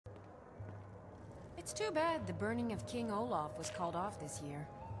It's too bad the burning of King Olaf was called off this year.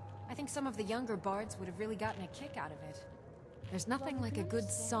 I think some of the younger bards would have really gotten a kick out of it. There's nothing like a good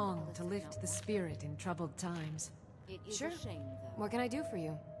song to lift the spirit in troubled times. Sure. What can I do for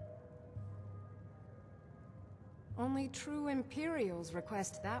you? Only true Imperials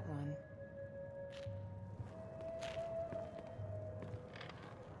request that one.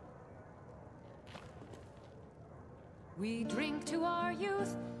 We drink to our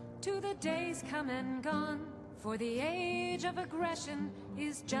youth, to the days come and gone, for the age of aggression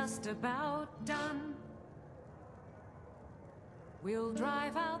is just about done. We'll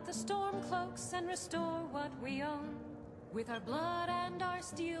drive out the storm cloaks and restore what we own. With our blood and our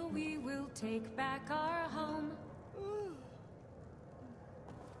steel we will take back our home.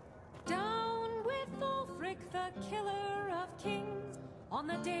 Down with Ulfric, the killer of kings. On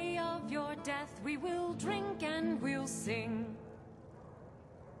the day of your death we will drink and we'll sing.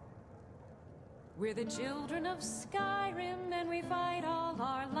 We're the children of Skyrim and we fight all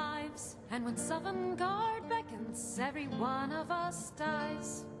our lives. And when Sovngarde beckons, every one of us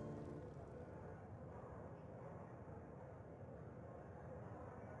dies.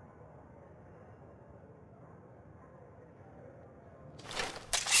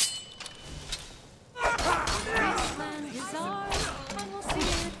 This land is ours, and we'll see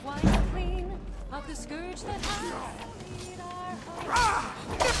it white clean of the scourge that has lead our home.